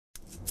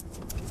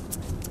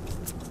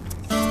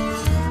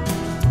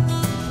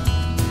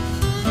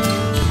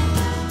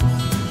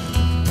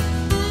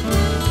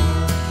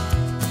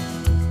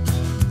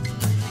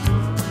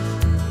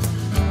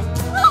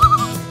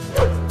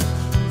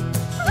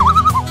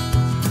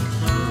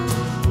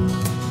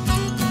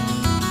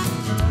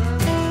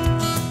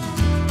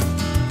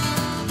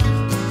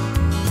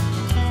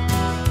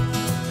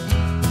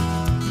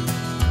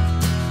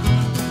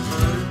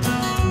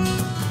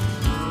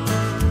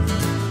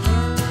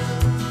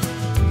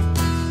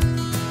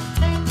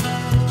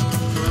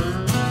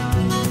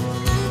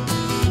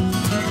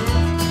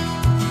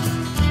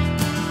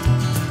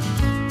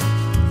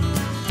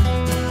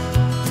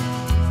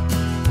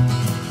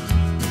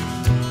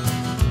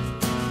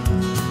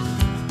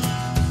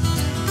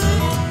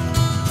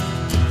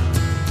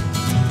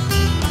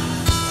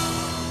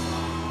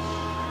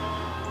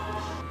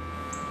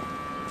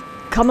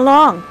Come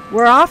along,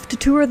 we're off to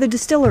tour the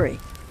distillery.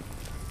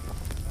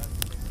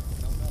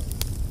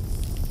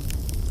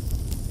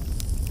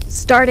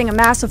 Starting a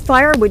massive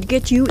fire would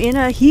get you in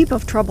a heap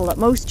of trouble at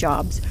most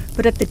jobs,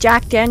 but at the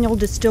Jack Daniel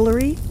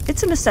Distillery,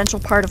 it's an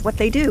essential part of what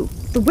they do.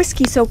 The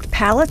whiskey-soaked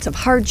pallets of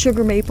hard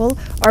sugar maple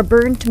are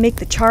burned to make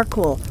the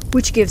charcoal,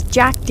 which gives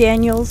Jack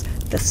Daniel's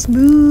the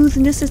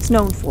smoothness it's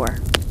known for.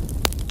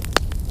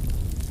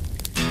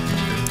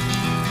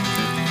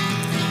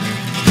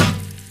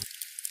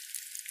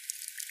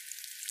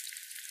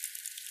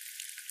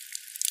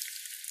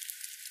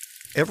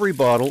 Every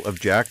bottle of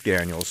Jack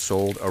Daniel's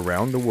sold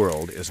around the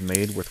world is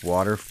made with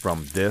water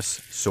from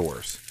this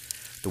source.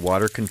 The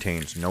water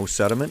contains no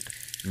sediment,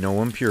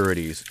 no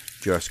impurities,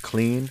 just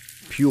clean,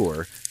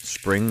 pure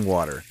spring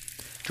water.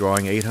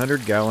 Drawing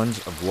 800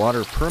 gallons of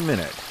water per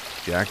minute,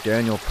 Jack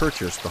Daniel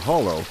purchased the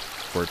Hollow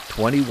for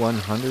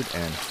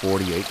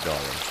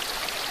 $2,148.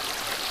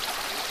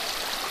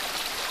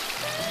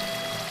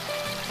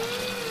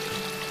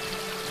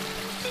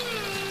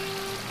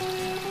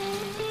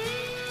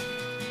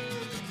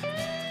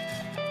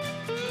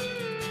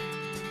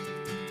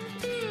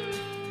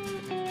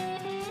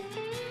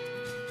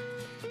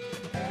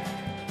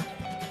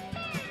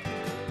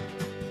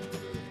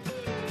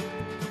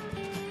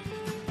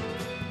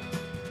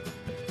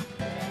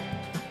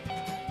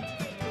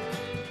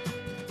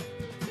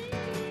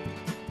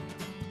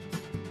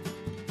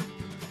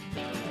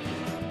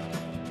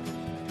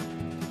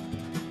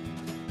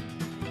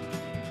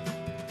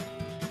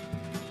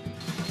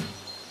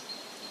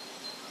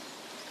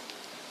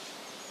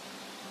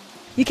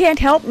 You can't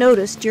help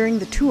notice during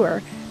the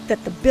tour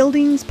that the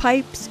buildings,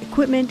 pipes,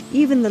 equipment,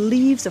 even the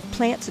leaves of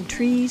plants and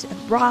trees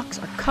and rocks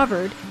are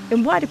covered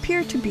in what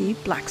appear to be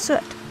black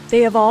soot.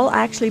 They have all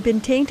actually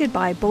been tainted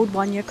by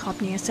Beaudoinia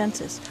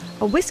copniacensis,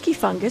 a whiskey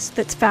fungus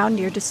that's found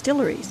near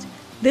distilleries.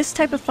 This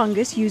type of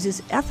fungus uses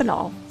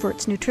ethanol for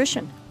its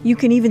nutrition. You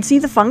can even see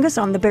the fungus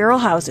on the barrel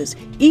houses,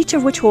 each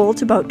of which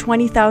holds about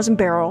 20,000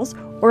 barrels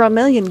or 1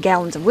 million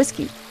gallons of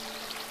whiskey.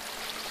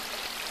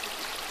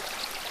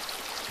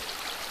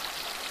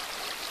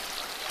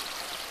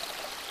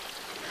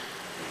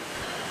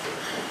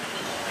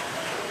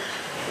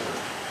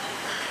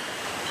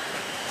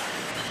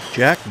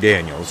 Jack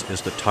Daniel's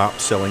is the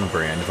top-selling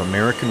brand of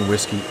American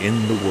whiskey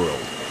in the world.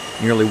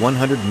 Nearly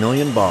 100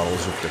 million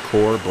bottles of the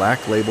core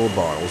black label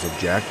bottles of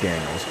Jack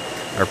Daniel's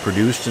are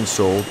produced and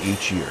sold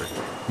each year.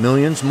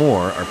 Millions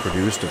more are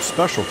produced of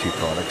specialty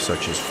products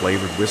such as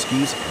flavored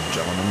whiskeys and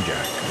Gentleman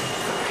Jack.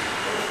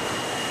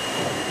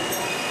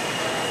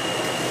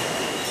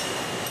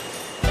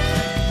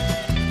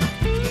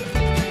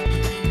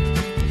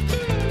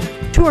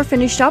 Tour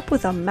finished up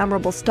with a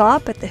memorable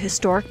stop at the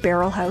historic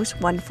Barrel House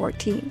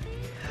 114,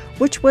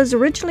 which was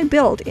originally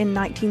built in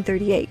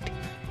 1938.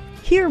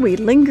 Here we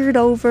lingered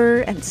over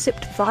and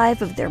sipped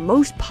 5 of their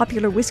most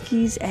popular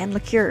whiskeys and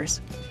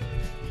liqueurs.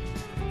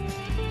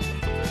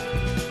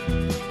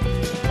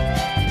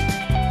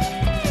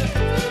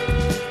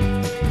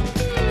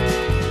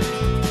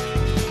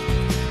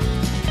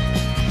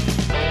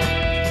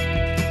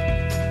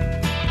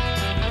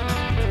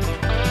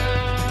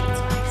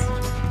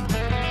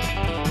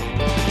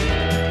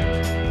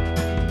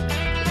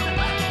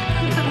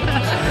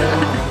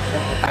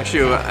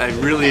 Actually, I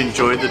really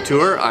enjoyed the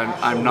tour.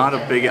 I'm not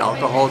a big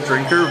alcohol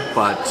drinker,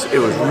 but it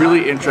was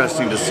really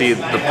interesting to see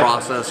the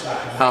process,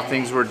 how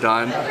things were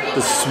done,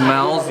 the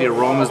smells, the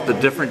aromas, the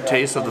different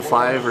tastes of the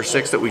 5 or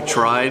 6 that we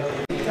tried.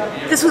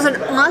 This was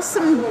an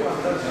awesome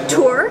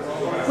tour.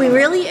 We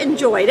really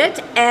enjoyed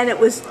it, and it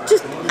was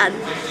just a...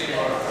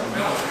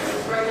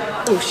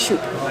 oh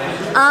shoot.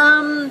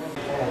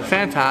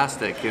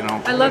 Fantastic, you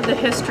know. I love the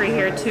history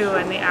here too,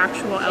 and the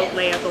actual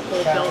outlay of the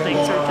whole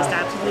buildings are just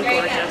absolutely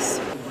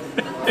gorgeous.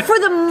 For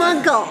the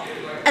muggle,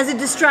 as a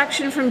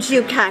distraction from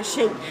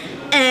geocaching,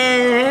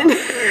 and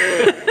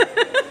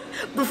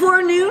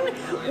before noon,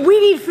 we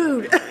need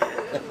food.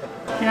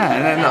 Yeah,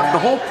 and then the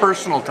whole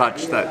personal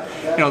touch that,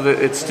 you know, that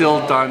it's still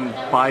done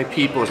by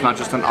people. It's not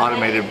just an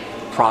automated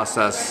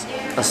process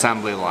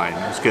assembly line.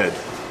 It's good.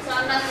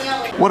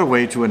 What a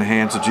way to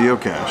enhance a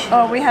geocache.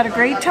 Oh, we had a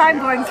great time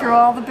going through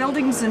all the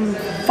buildings and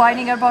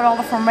finding out about all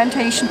the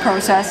fermentation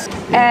process.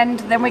 And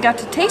then we got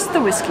to taste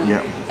the whiskey.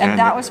 Yeah. And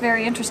that was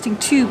very interesting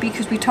too,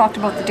 because we talked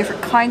about the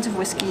different kinds of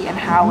whiskey and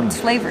how it's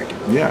flavored.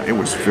 Yeah, it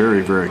was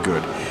very, very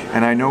good.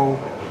 And I know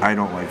I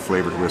don't like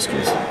flavored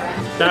whiskeys.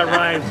 That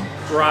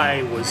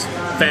rye was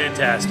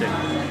fantastic.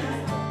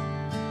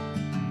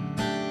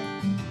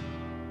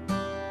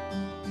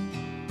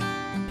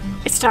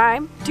 It's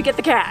time to get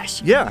the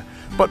cash. Yeah,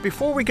 but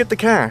before we get the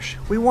cash,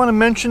 we want to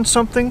mention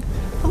something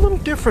a little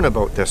different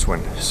about this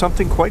one,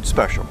 something quite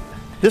special.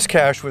 This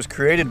cache was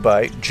created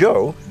by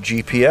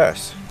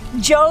JoGPS.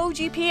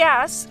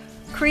 JoGPS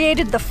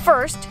created the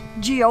first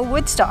Geo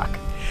Woodstock.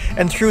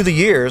 And through the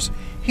years,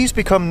 he's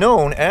become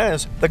known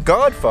as the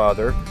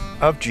godfather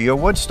of Geo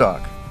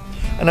Woodstock.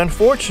 And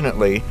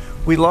unfortunately,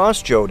 we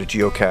lost Joe to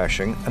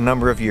geocaching a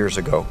number of years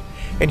ago.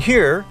 And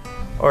here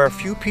are a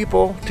few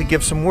people to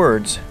give some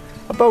words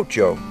about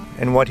Joe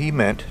and what he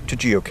meant to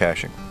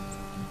geocaching.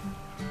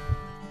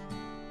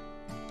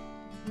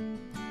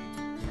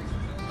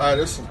 Hi,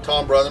 this is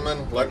Tom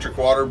Brotherman, Electric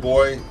Water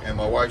Boy, and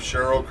my wife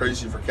Cheryl,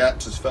 Crazy for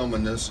Cats, is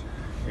filming this.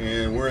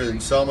 And we're in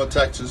Selma,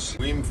 Texas.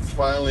 We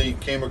finally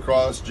came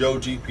across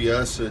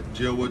JoGPS at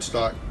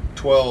GeoWoodstock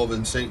 12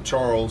 in St.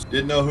 Charles.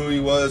 Didn't know who he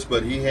was,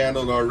 but he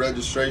handled our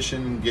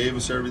registration, gave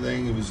us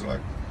everything. He was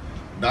like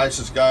the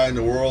nicest guy in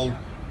the world,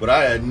 but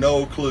I had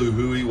no clue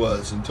who he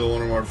was until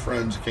one of our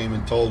friends came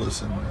and told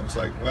us, and I was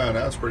like, wow,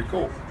 that's pretty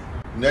cool.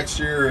 Next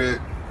year at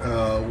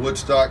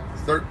Woodstock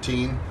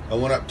 13, I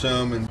went up to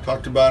him and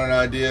talked about an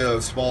idea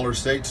of smaller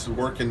states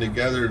working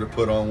together to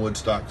put on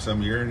Woodstock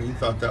some year, and he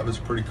thought that was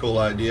a pretty cool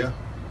idea.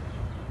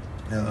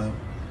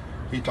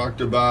 He talked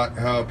about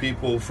how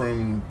people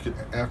from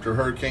after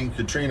Hurricane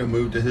Katrina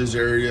moved to his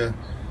area,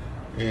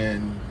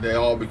 and they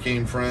all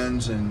became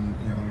friends, and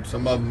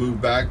some of them moved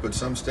back, but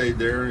some stayed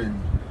there,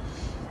 and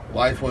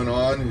life went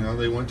on.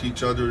 They went to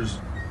each other's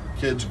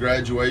kids'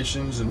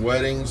 graduations and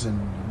weddings,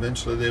 and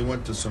eventually they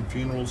went to some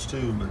funerals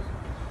too. But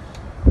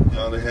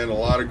they had a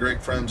lot of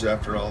great friends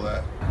after all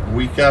that. A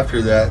week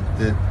after that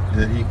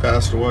he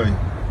passed away.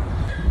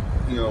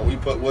 We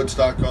put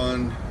Woodstock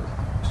on.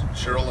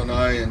 Cheryl and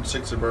I and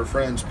 6 of our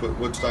friends put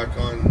Woodstock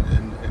on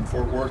in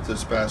Fort Worth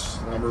this past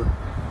summer.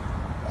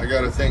 I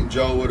got to think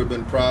Joe would have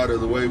been proud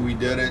of the way we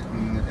did it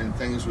and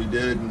things we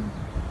did, and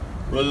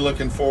really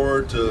looking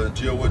forward to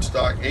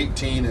GeoWoodstock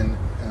 18 in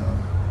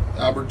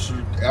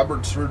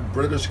Abbotsford,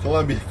 British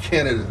Columbia,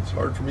 Canada. It's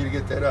hard for me to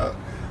get that out.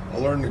 I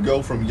learned to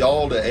go from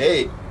y'all to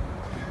A.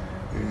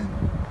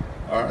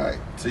 All right,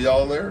 see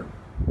y'all there.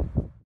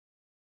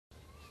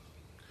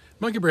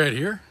 MonkeyBrad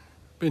here.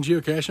 Been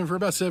geocaching for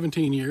about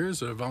 17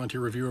 years, a volunteer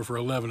reviewer for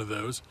 11 of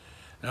those.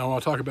 Now I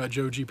want to talk about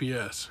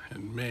JoGPS,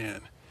 and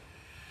man,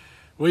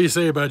 what do you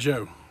say about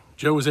Joe?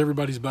 Joe was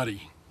everybody's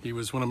buddy. He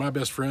was one of my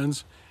best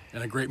friends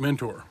and a great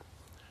mentor.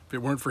 If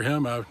it weren't for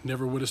him, I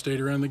never would have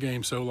stayed around the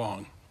game so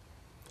long.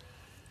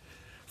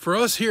 For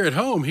us here at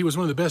home, he was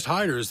one of the best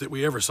hiders that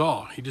we ever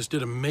saw. He just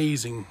did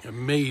amazing,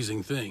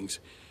 amazing things.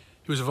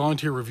 He was a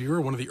volunteer reviewer,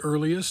 one of the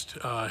earliest,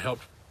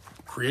 helped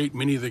create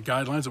many of the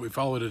guidelines that we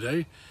follow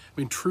today. I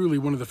mean, truly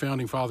one of the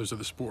founding fathers of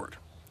the sport.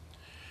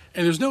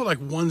 And there's no like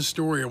one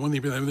story or one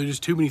thing, there's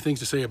just too many things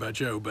to say about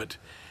Joe, but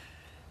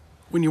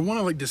when you want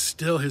to like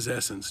distill his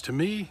essence, to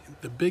me,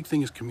 the big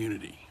thing is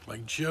community.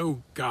 Like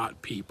Joe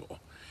got people.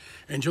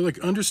 And Joe like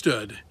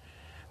understood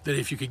that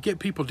if you could get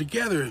people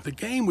together, the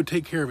game would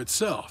take care of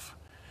itself.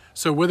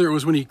 So whether it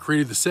was when he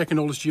created the second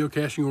oldest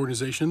geocaching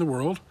organization in the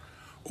world,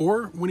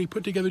 or when he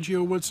put together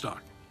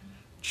GeoWoodstock,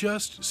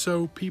 just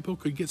so people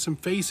could get some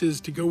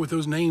faces to go with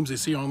those names they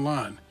see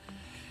online,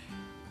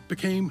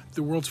 became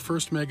the world's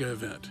first mega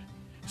event.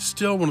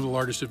 Still one of the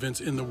largest events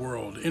in the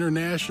world.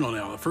 International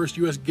now, the first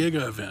US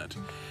Giga event.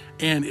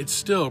 And it's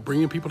still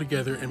bringing people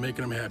together and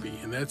making them happy.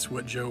 And that's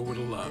what Joe would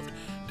have loved,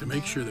 to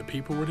make sure that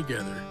people were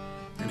together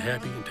and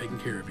happy and taking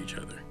care of each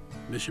other.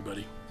 Miss you,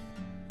 buddy.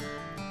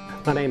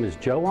 My name is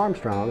Joe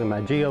Armstrong, and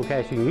my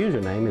geocaching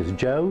username is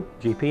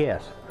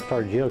JoGPS. I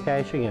started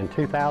geocaching in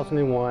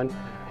 2001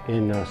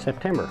 in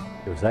September.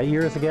 It was 8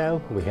 years ago.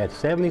 We had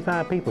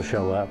 75 people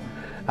show up.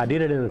 I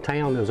did it in a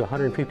town that was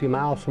 150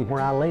 miles from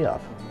where I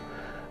live.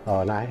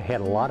 And I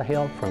had a lot of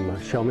help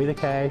from Show Me the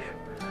Cache,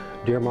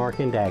 Deer Mark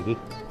and Daggy.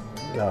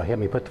 Helped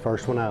me put the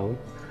first one on.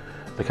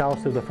 The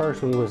cost of the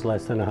first one was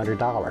less than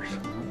 $100.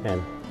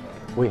 And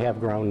we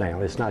have grown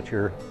now. It's not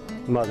your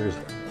mother's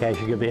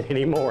caching event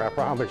anymore, I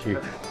promise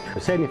you.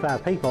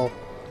 75 people,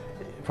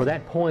 for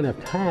that point of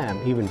time,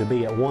 even to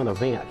be at one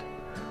event,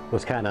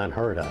 was kind of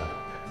unheard of.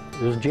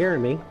 It was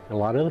Jeremy, a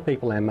lot of other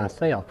people, and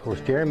myself. Of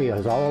course, Jeremy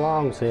has all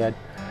along said,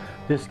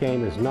 this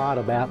game is not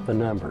about the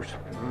numbers.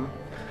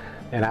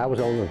 And I was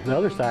on the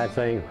other side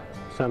saying,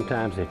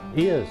 sometimes it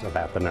is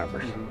about the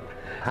numbers.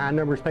 High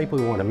numbers of people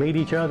who want to meet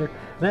each other,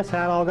 and that's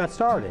how it all got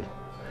started.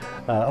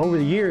 Over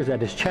the years,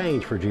 that has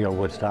changed for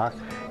GeoWoodstock.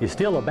 It's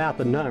still about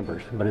the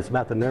numbers, but it's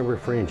about the number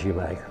of friends you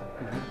make,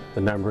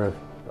 the number of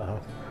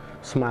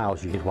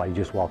smiles you get while you're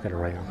just walking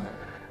around.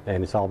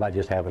 And it's all about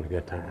just having a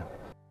good time.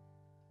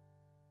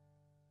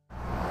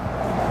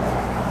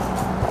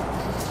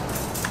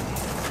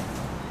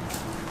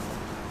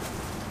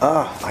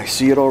 I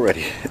see it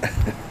already.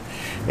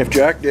 If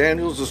Jack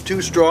Daniels is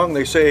too strong,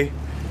 they say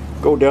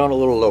go down a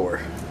little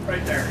lower.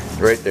 Right there.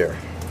 Right there.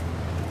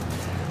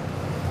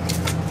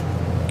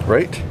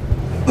 Right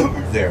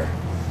there.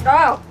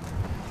 Oh!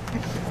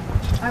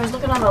 I was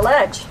looking on the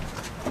ledge.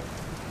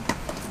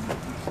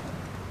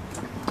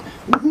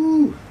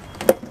 Woohoo!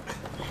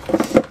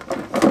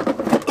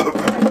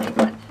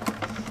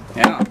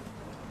 Yeah.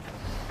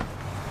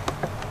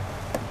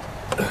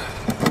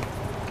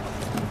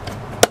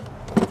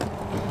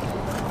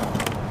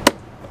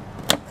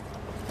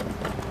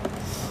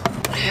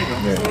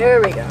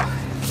 There we go.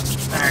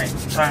 Alright,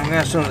 so I'm going to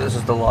assume this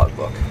is the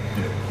logbook.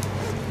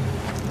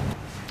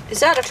 Is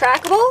that a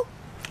trackable?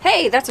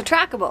 Hey, that's a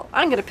trackable.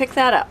 I'm going to pick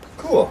that up.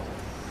 Cool.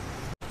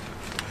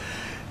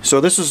 So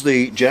this is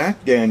the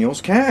Jack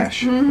Daniels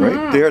cache,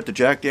 right there at the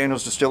Jack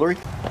Daniels distillery.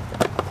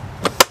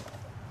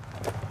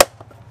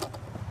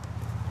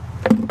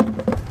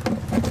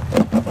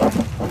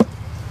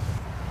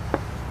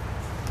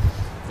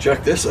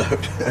 Check this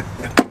out.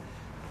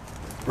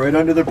 Right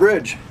under the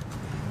bridge.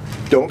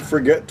 Don't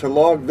forget to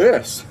log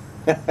this.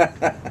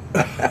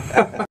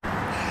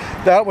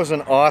 That was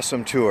an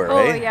awesome tour, Oh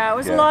eh? yeah, it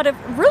was a lot of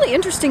really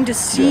interesting to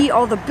see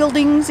all the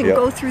buildings and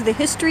go through the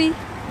history.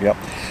 Yep.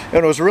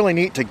 And it was really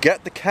neat to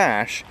get the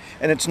cache,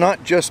 and it's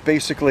not just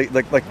basically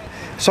like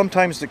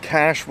sometimes the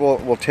cache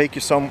will take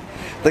you some,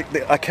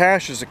 a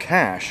cache is a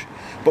cache,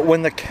 but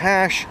when the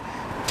cache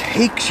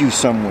takes you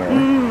somewhere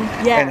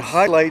and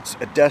highlights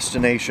a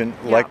destination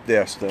like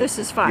this. This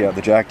is fun. Yeah,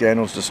 the Jack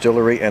Daniel's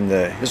Distillery and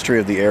the history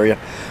of the area,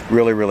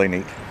 really, really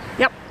neat.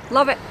 Yep,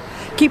 love it.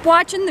 Keep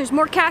watching, there's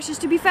more caches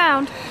to be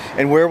found.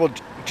 And where will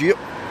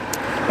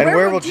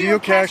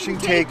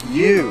geocaching take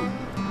you?